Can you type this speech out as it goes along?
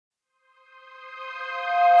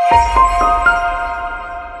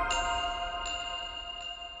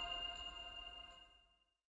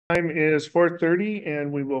Time is 4:30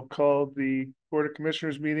 and we will call the Board of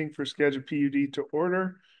Commissioners meeting for scheduled PUD to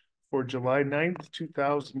order for July 9th,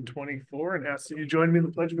 2024, and ask that you join me in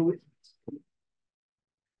the Pledge of Allegiance.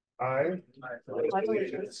 I pledge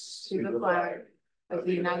allegiance to the flag of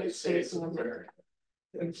the United States of America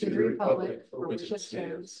and to the republic for which it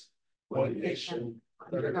stands, one nation,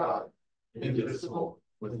 under God, indivisible,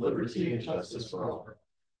 with liberty and justice for all.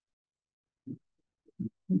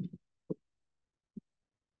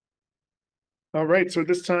 All right, so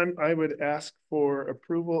this time I would ask for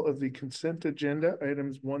approval of the consent agenda,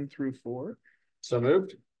 items 1 through 4. So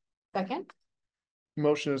moved. Second.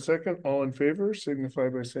 Motion and second, all in favor, signify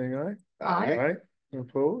by saying aye. Aye. Aye.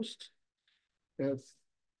 Opposed? At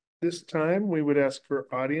this time, we would ask for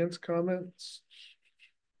audience comments.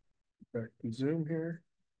 Back to Zoom here.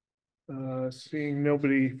 Seeing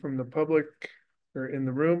nobody from the public or in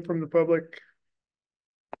the room from the public.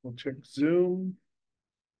 We'll check Zoom.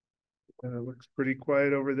 It looks pretty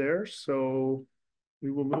quiet over there, so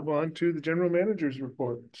we will move on to the general manager's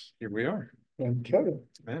report. Here we are. And Kevin.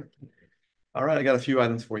 Man. All right, I got a few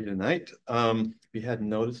items for you tonight. If you hadn't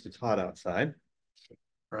noticed, it's hot outside.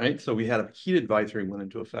 Right, so we had a heat advisory went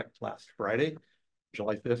into effect last Friday,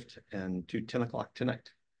 July 5th, and to 10 o'clock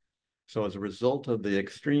tonight. So as a result of the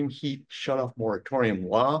extreme heat shutoff moratorium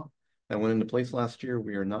law that went into place last year,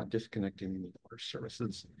 we are not disconnecting the water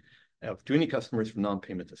services to any customers for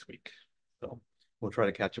non-payment this week. So we'll try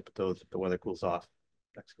to catch up with those if the weather cools off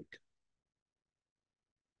next week.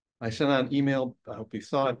 I sent out an email, I hope you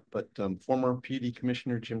saw it, but former PD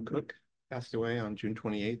Commissioner Jim Cook passed away on June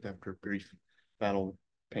 28th after a brief battle with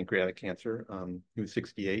pancreatic cancer. He was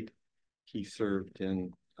 68. He served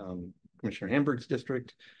in Commissioner Hamburg's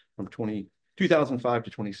district from 2005 to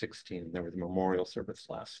 2016. There was a memorial service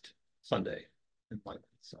last Sunday in London,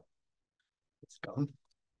 so it's gone.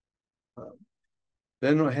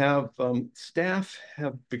 Then I have staff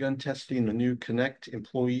have begun testing the new Connect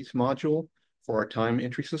Employees module for our time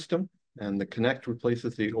entry system. And the Connect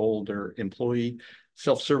replaces the older employee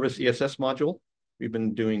self-service ESS module. We've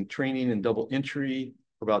been doing training and double entry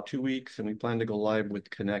for about 2 weeks, and we plan to go live with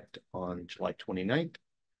Connect on July 29th.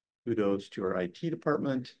 Kudos to our IT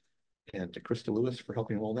department and to Krista Lewis for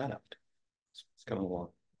helping roll that out. It's coming along.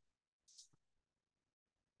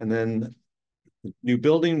 And then the new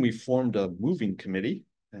building, we formed a moving committee,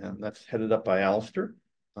 and that's headed up by Alistair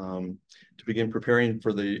to begin preparing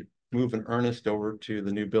for the move in earnest over to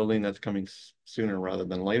the new building that's coming sooner rather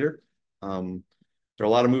than later. There are a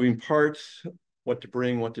lot of moving parts, what to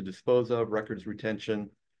bring, what to dispose of, records retention,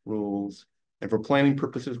 rules, and for planning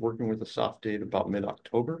purposes, working with a soft date about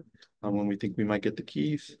mid-October when we think we might get the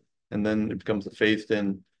keys. And then it becomes a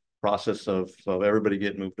phased-in process of everybody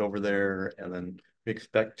getting moved over there, and then we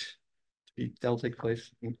expect that'll take place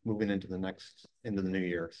moving into the new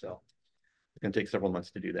year. So it's going to take several months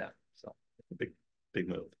to do that. So it's a big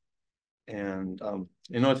move. And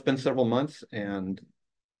it's been several months and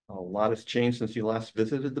a lot has changed since you last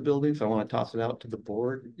visited the building. So I want to toss it out to the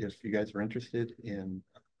board if you guys are interested in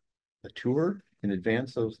a tour in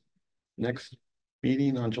advance of next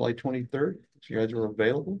meeting on July 23rd. If you guys are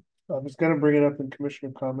available. I was going to bring it up in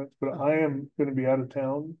commissioner comments, but I am going to be out of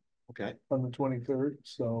town. Okay. On the 23rd.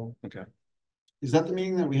 So. Okay. Is that the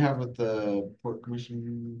meeting that we have with the Port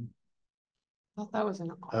Commission? I thought that was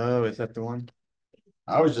an. Oh, is that the one?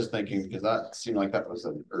 I was just thinking because that seemed like that was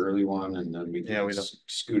an early one, and then we can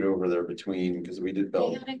scoot over there between because we did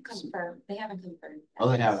build. They haven't confirmed. They haven't confirmed. Oh,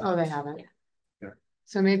 they haven't. Oh, they haven't. Yeah.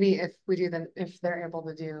 So maybe if we do if they're able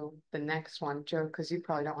to do the next one, Joe, because you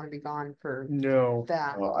probably don't want to be gone for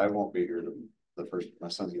that. Well, I won't be here my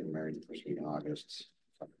son's getting married the first week in August.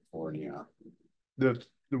 Yeah.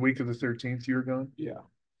 The week of the 13th, you're gone? Yeah.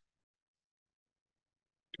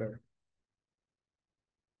 Okay.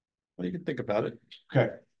 Well, you can think about it.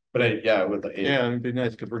 Okay. But yeah, it'd be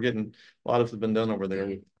nice because we're getting a lot of has been done over there.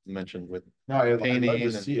 We mentioned with painting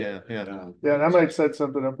and and I might set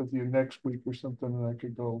something up with you next week or something, and I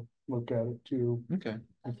could go look at it too. Okay.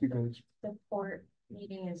 If you guys. The port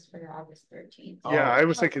meeting is for August 13th. Yeah, I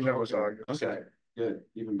was thinking that was August. Okay. Good.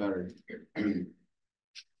 Even better.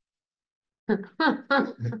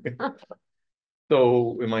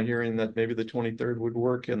 So am I hearing that maybe the 23rd would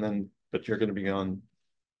work but you're going to be gone?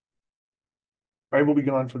 I will be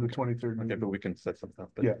gone for the 23rd. Okay, but we can set something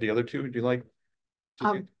up. But yeah. The other two, would you like?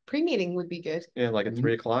 Pre-meeting would be good. Yeah, like at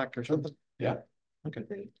 3 o'clock or something? Yeah. Okay.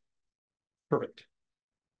 Great.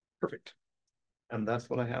 Perfect. And that's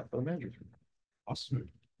what I have for the manager's report. Awesome.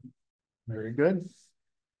 Very good.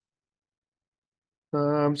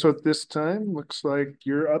 So at this time, looks like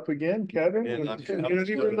you're up again, Kevin, Yeah, with I'm-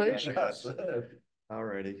 community relations.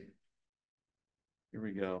 Alrighty. Here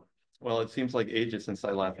we go. Well, it seems like ages since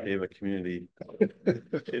I last gave a community.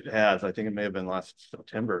 It has. I think it may have been last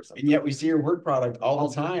September or something. And yet we see your work product all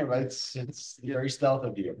the time. It's very stealth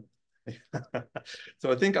of you.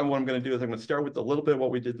 So I think what I'm going to do is I'm going to start with a little bit of what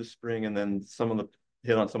we did this spring and then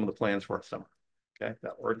hit on some of the plans for our summer. Okay,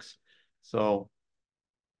 that works. So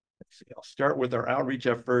let's see, I'll start with our outreach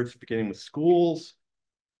efforts, beginning with schools.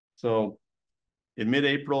 So in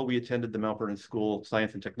mid-April, we attended the Mount Vernon School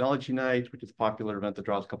Science and Technology Night, which is a popular event that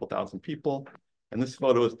draws a couple thousand people. And this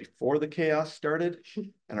photo is before the chaos started,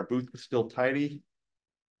 and our booth was still tidy.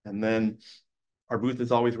 And then our booth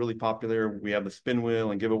is always really popular. We have the spin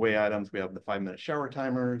wheel and giveaway items. We have the 5-minute shower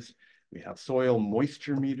timers. We have soil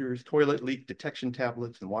moisture meters, toilet leak detection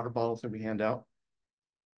tablets, and water bottles that we hand out.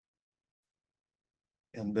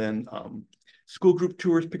 And then school group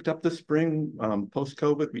tours picked up this spring.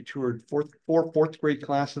 Post-COVID, we toured four fourth grade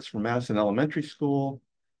classes from Madison Elementary School.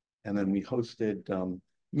 And then we hosted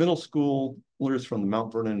middle schoolers from the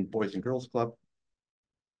Mount Vernon Boys and Girls Club.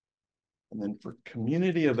 And then for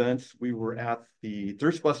community events, we were at the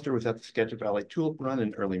Thirst Buster was at the Skagit Valley Tulip Run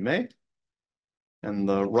in early May. And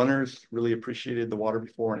the runners really appreciated the water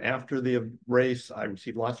before and after the race. I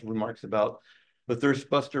received lots of remarks about the Thirst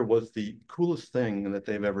Buster was the coolest thing that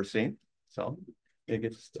they've ever seen. So it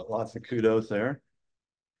gets lots of kudos there.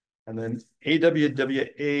 And then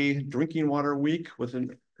AWWA Drinking Water Week was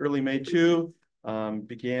in early May too.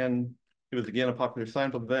 It was again a popular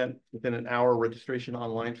sign-up event. Within an hour, registration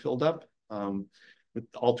online filled up. With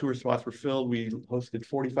all tour spots were filled. We hosted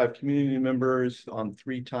 45 community members on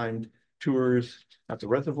 3 timed tours at the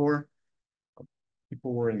Reservoir.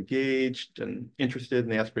 People were engaged and interested,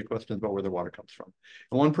 and they asked great questions about where their water comes from.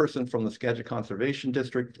 And one person from the Skagit Conservation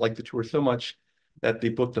District liked the tour so much that they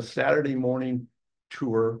booked a Saturday morning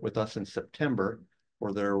tour with us in September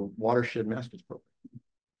for their watershed masters program.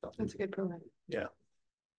 So, That's a good program. yeah.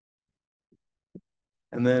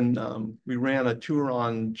 And then we ran a tour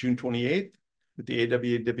on June 28th with the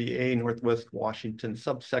AWWA Northwest Washington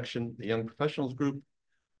subsection, the Young Professionals Group.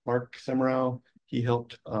 Mark Semrau, he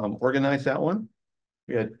helped organize that one.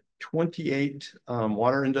 We had 28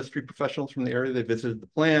 water industry professionals from the area. They visited the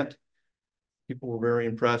plant. People were very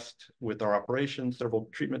impressed with our operations. Several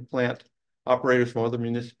treatment plant operators from other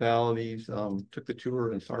municipalities took the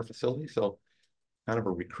tour and saw our facility. So kind of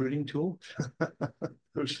a recruiting tool. I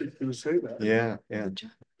was going to say that. Yeah, yeah.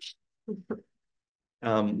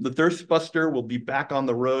 The Thirst Buster will be back on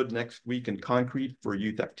the road next week in Concrete for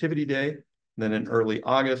Youth Activity Day. And then in early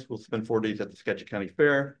August, we'll spend 4 days at the Skagit County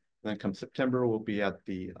Fair. And then come September, we'll be at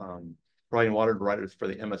the providing water to riders for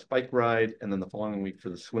the MS Bike Ride. And then the following week for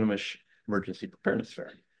the Swinomish Emergency Preparedness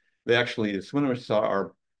Fair. The Swinomish saw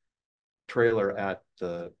our trailer at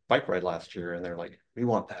the bike ride last year, and they're like, we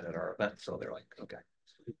want that at our event. So they're like, okay.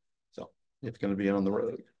 So it's going to be on the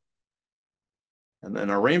road. And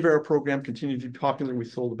then our rain barrel program continued to be popular. We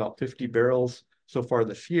sold about 50 barrels so far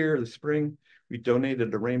this year, this spring. We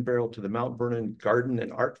donated a rain barrel to the Mount Vernon Garden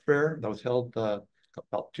and Art Fair that was held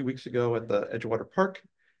about 2 weeks ago at the Edgewater Park.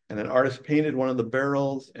 And an artist painted one of the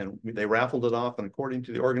barrels and they raffled it off. And according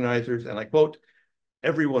to the organizers, and I quote,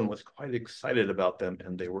 everyone was quite excited about them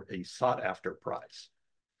and they were a sought after prize.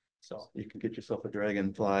 So you can get yourself a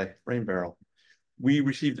Dragonfly rain barrel. We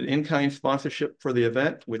received an in-kind sponsorship for the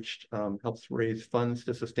event, which helps raise funds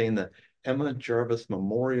to sustain the Emma Jarvis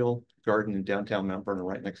Memorial Garden in downtown Mount Vernon,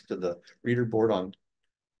 right next to the reader board on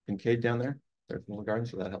Kincaid down there. There's a little garden,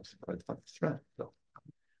 so that helps provide funds for that. So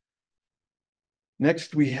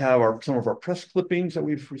next, we have some of our press clippings that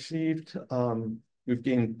we've received. We've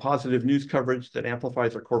gained positive news coverage that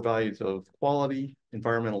amplifies our core values of quality,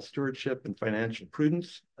 environmental stewardship, and financial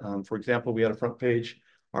prudence. For example, we had a front page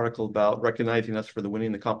article about recognizing us for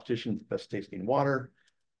winning the competition for best tasting water,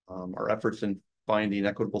 our efforts in finding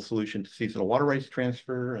equitable solution to seasonal water rights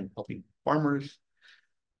transfer and helping farmers,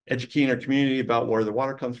 educating our community about where the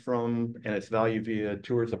water comes from and its value via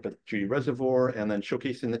tours up at Judy Reservoir, and then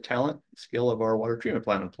showcasing the talent and skill of our water treatment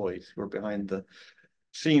plant employees who are behind the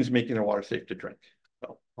scenes making our water safe to drink.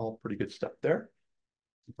 So all pretty good stuff there.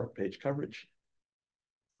 Front page coverage.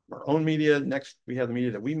 Our own media. Next, we have the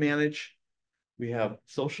media that we manage. We have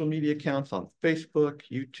social media accounts on Facebook,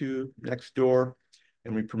 YouTube, Nextdoor,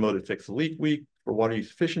 and we promoted Fix a Leak Week for water use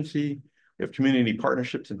efficiency. We have community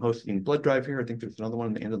partnerships and hosting blood drive here. I think there's another one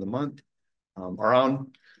at the end of the month. Our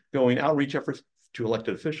ongoing outreach efforts to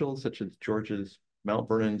elected officials, such as George's Mount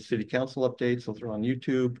Vernon City Council updates. Those are on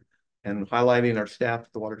YouTube, and highlighting our staff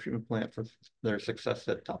at the water treatment plant for their success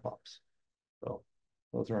at Top Ops. So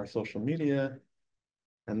those are our social media.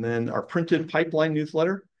 And then our printed pipeline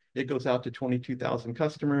newsletter, it goes out to 22,000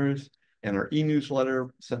 customers, and our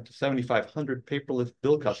e-newsletter sent to 7,500 paperless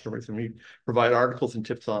bill customers. And we provide articles and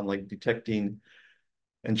tips on like detecting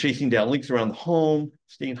and chasing down leaks around the home,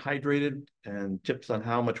 staying hydrated, and tips on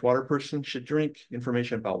how much water a person should drink,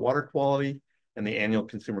 information about water quality, and the annual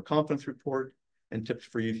consumer confidence report, and tips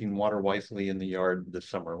for using water wisely in the yard this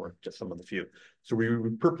summer, or just some of the few. So we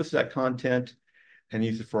repurpose that content and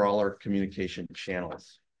use it for all our communication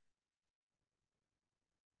channels.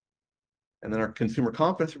 And then our consumer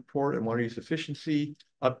confidence report and water use efficiency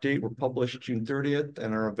update were published June 30th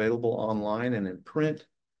and are available online and in print.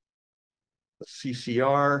 The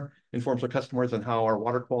CCR informs our customers on how our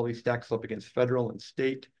water quality stacks up against federal and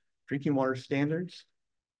state drinking water standards.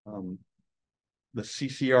 The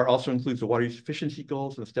CCR also includes the water use efficiency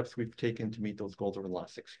goals and the steps we've taken to meet those goals over the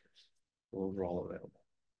last 6 years. Those are all available.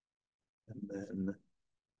 And then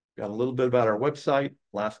got a little bit about our website,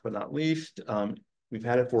 last but not least. We've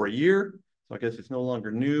had it for a year, so I guess it's no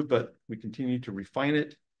longer new, but we continue to refine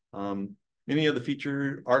it. Many of the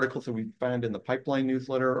feature articles that we find in the pipeline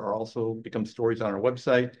newsletter are also become stories on our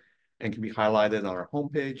website and can be highlighted on our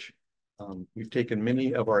homepage. We've taken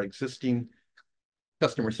many of our existing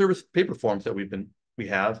customer service paper forms that we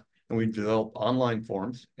have, and we've developed online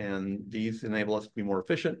forms, and these enable us to be more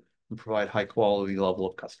efficient and provide high quality level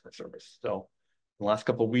of customer service. So in the last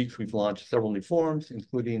couple of weeks, we've launched several new forms,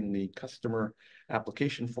 including the customer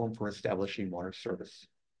application form for establishing water service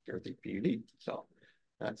here at the PUD. So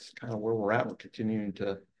that's kind of where we're at. We're continuing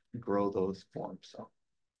to grow those forms. So,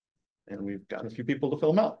 and we've gotten a few people to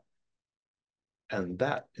fill them out. And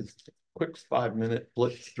that is a quick 5-minute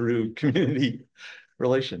blitz through community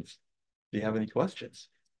relations. Do you have any questions?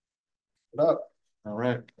 All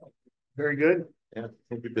right. Very good. Yeah,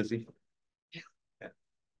 we'll be busy. Yeah.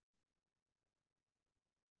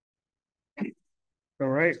 All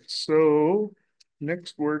right, so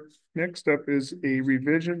next up is a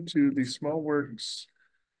revision to the small works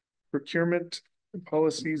procurement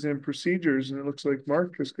policies and procedures, and it looks like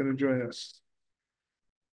Mark is going to join us.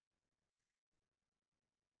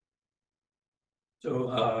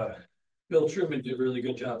 So Bill Truman did a really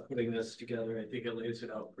good job putting this together. I think it lays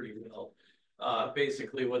it out pretty well.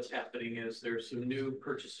 Basically what's happening is there's some new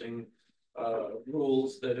purchasing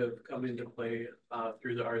rules that have come into play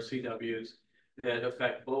through the RCWs that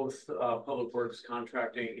affect both public works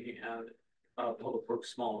contracting and public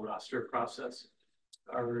works small roster process.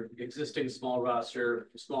 Our existing small works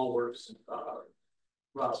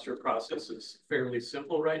roster process is fairly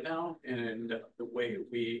simple right now, and the way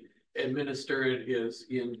we administer it is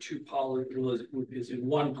in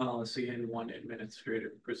one policy and one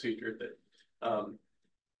administrative procedure that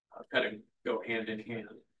kind of go hand in hand.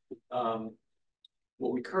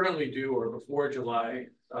 What we currently do, or before July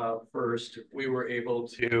 1st, we were able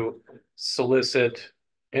to solicit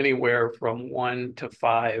anywhere from 1 to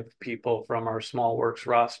 5 people from our small works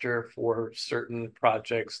roster for certain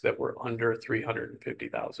projects that were under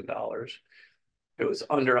 $350,000. If it was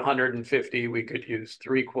under 150, we could use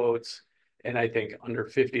 3 quotes, and I think under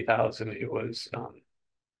 50,000, it was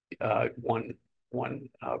one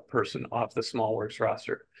person off the small works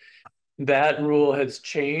roster. That rule has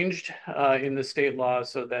changed in the state law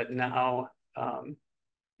so that now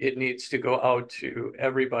it needs to go out to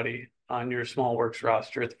everybody on your small works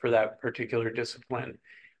roster for that particular discipline.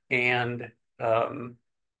 And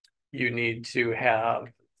you need to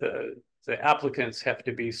have the applicants have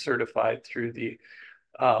to be certified through the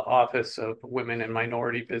Office of Women and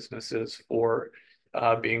Minority Businesses for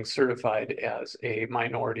being certified as a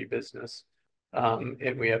minority business.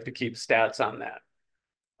 And we have to keep stats on that.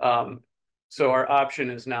 So our option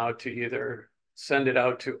is now to either send it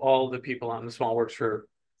out to all the people on the small works for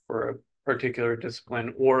a particular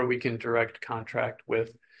discipline, or we can direct contract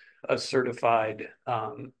with a certified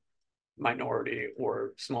minority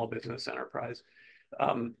or small business enterprise.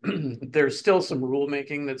 There's still some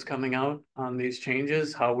rulemaking that's coming out on these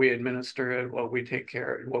changes, how we administer it, what we take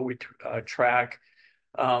care of, what we track,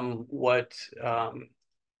 what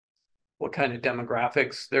kind of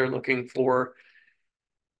demographics they're looking for.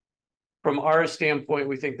 From our standpoint,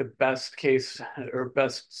 we think the best case or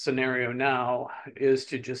best scenario now is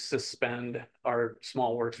to just suspend our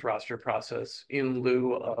small works roster process in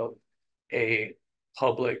lieu of a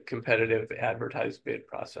public competitive advertised bid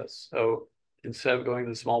process. So instead of going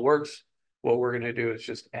to the small works, what we're going to do is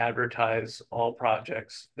just advertise all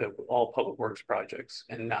projects, all public works projects,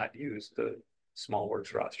 and not use the small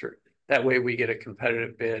works roster. That way we get a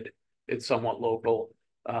competitive bid. It's somewhat local.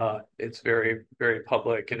 It's very, very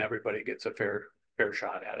public, and everybody gets a fair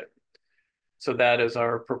shot at it. So that is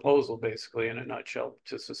our proposal, basically, in a nutshell,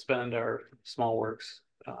 to suspend our small works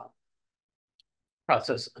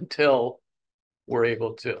process until we're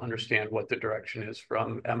able to understand what the direction is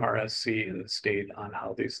from MRSC and the state on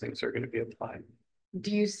how these things are going to be applied.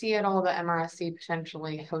 Do you see at all the MRSC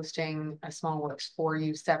potentially hosting a small works for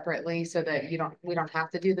you separately so that we don't have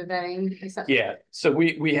to do the vetting? Yeah, so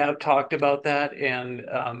we have talked about that,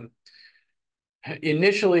 and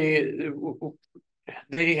initially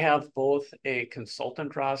they have both a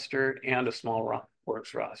consultant roster and a small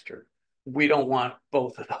works roster. We don't want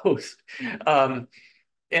both of those.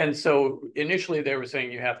 And so initially they were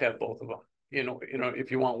saying you have to have both of them. You know,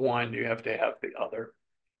 if you want one, you have to have the other.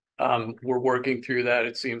 We're working through that.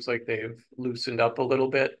 It seems like they've loosened up a little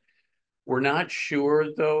bit. We're not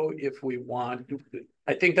sure though if we want.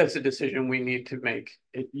 I think that's a decision we need to make.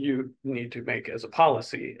 You need to make as a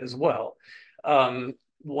policy as well.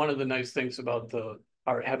 One of the nice things about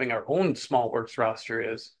having our own small works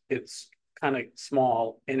roster is it's kind of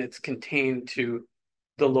small and it's contained to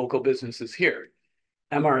the local businesses here.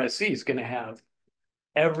 MRSC is going to have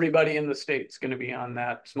everybody in the state's going to be on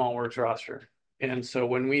that small works roster. And so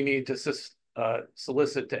when we need to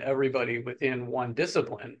solicit to everybody within one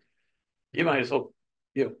discipline, you might as well,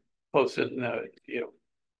 post it in the,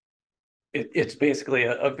 it's basically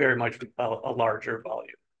a very much a larger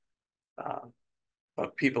volume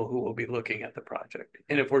of people who will be looking at the project.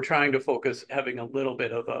 And if we're trying to focus, having a little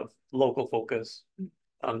bit of a local focus,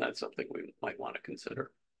 that's something we might want to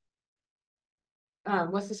consider.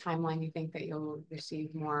 What's the timeline you think that you'll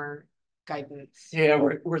receive more guidance? Yeah,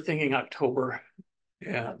 we're thinking October.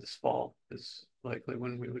 Yeah, this fall is likely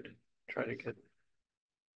when we would try to get.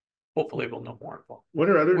 Hopefully, we'll know more. What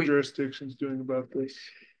are other jurisdictions doing about this?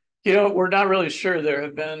 We're not really sure. There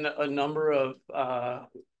have been a number of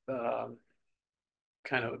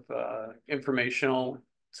informational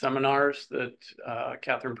seminars that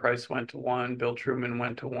Catherine Price went to one, Bill Truman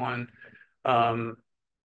went to one,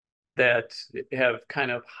 that have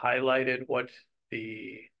kind of highlighted what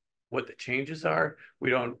the changes are. We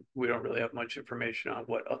don't really have much information on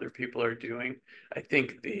what other people are doing. I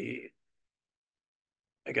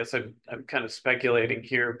guess I'm kind of speculating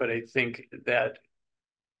here, but I think that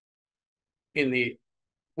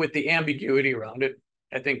with the ambiguity around it,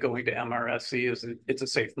 I think going to MRSC it's a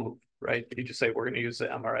safe move, right? You just say we're going to use the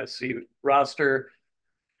MRSC roster.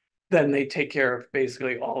 Then they take care of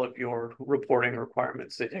basically all of your reporting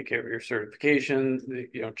requirements. They take care of your certifications,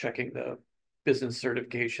 checking the business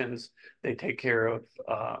certifications. They take care of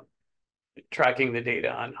tracking the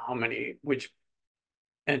data on which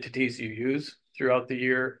entities you use throughout the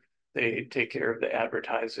year. They take care of the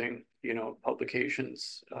advertising,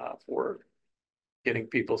 publications for getting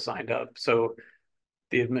people signed up. So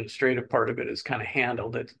the administrative part of it is kind of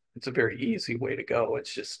handled. It's a very easy way to go.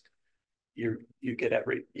 It's just you get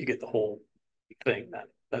the whole thing.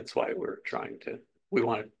 That's why we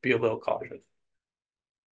want to be a little cautious.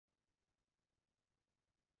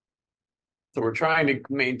 So we're trying to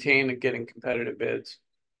maintain getting competitive bids,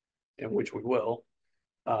 in which we will,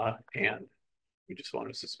 and we just want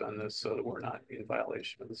to suspend this so that we're not in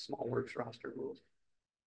violation of the small works roster rules.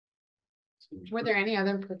 Were there any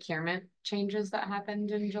other procurement changes that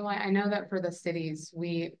happened in July? I know that for the cities,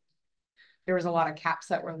 there was a lot of caps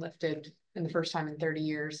that were lifted in the first time in 30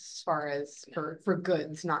 years as far as for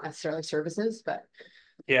goods, not necessarily services, but.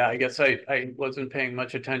 Yeah, I guess I wasn't paying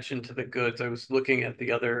much attention to the goods. I was looking at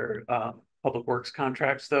the other public works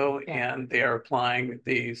contracts though, and they are applying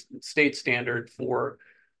the state standard for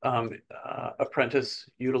apprentice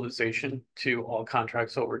utilization to all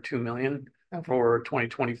contracts over 2 million. Okay. For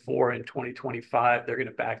 2024 and 2025, they're going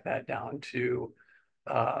to back that down to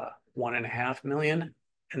 1.5 million.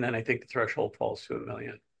 And then I think the threshold falls to 1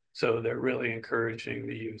 million. So they're really encouraging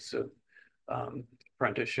the use of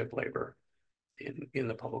apprenticeship labor in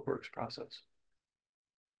the public works process.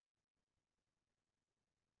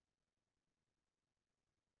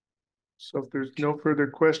 So if there's no further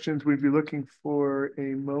questions, we'd be looking for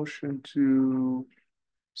a motion to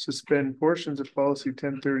suspend portions of policy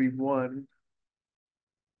 1031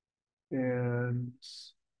 and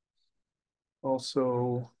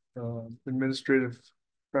also administrative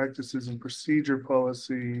practices and procedure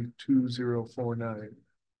policy 2049.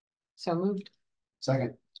 So moved.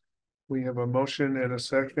 Second. We have a motion and a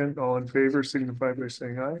second. All in favor signify by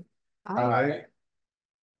saying aye. Aye.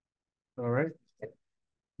 All right.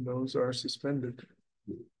 Those are suspended.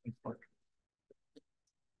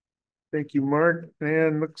 Thank you, Mark.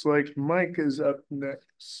 And looks like Mike is up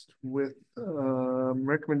next with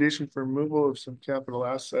recommendation for removal of some capital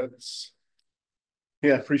assets.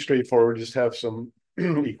 Yeah, pretty straightforward. Just have some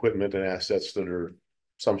equipment and assets that are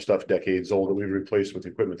some stuff decades old that we've replaced with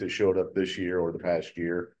equipment that showed up this year or the past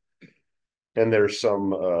year. And there's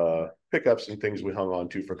some pickups and things we hung on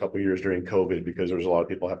to for a couple of years during COVID because there was a lot of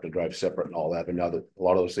people having to drive separate and all that. But now that a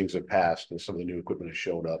lot of those things have passed and some of the new equipment has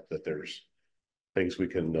showed up, that there's things we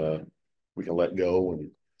can let go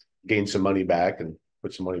and gain some money back and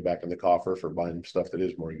put some money back in the coffer for buying stuff that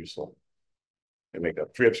is more useful. And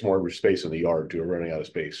free up some more space in the yard too. We're running out of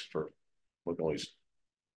space we can always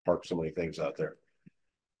park so many things out there.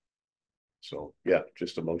 So yeah,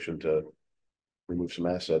 just a motion to remove some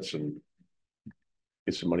assets and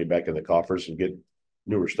get some money back in the coffers and get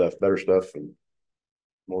newer stuff, better stuff, and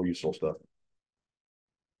more useful stuff.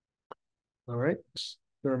 All right, is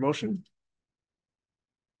there a motion?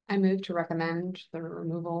 I move to recommend the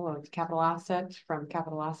removal of capital assets from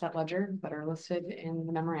capital asset ledger that are listed in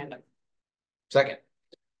the memorandum. Second.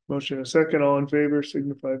 Motion and a second, all in favor,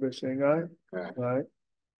 signify by saying aye. Aye. Aye.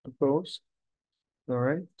 Opposed? All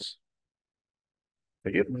right.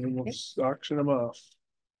 Thank you. And then we'll auction them off.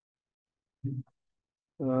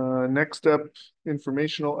 Next up,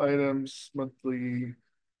 informational items, monthly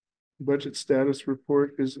budget status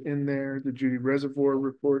report is in there. The Judy Reservoir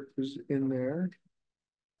report is in there.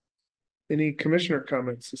 Any commissioner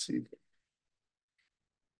comments this evening?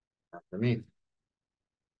 Not for me.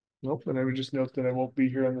 Nope, and I would just note that I won't be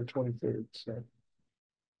here on the 23rd, so.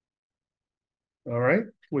 All right,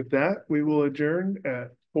 with that, we will adjourn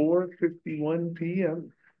at 4:51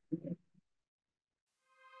 p.m.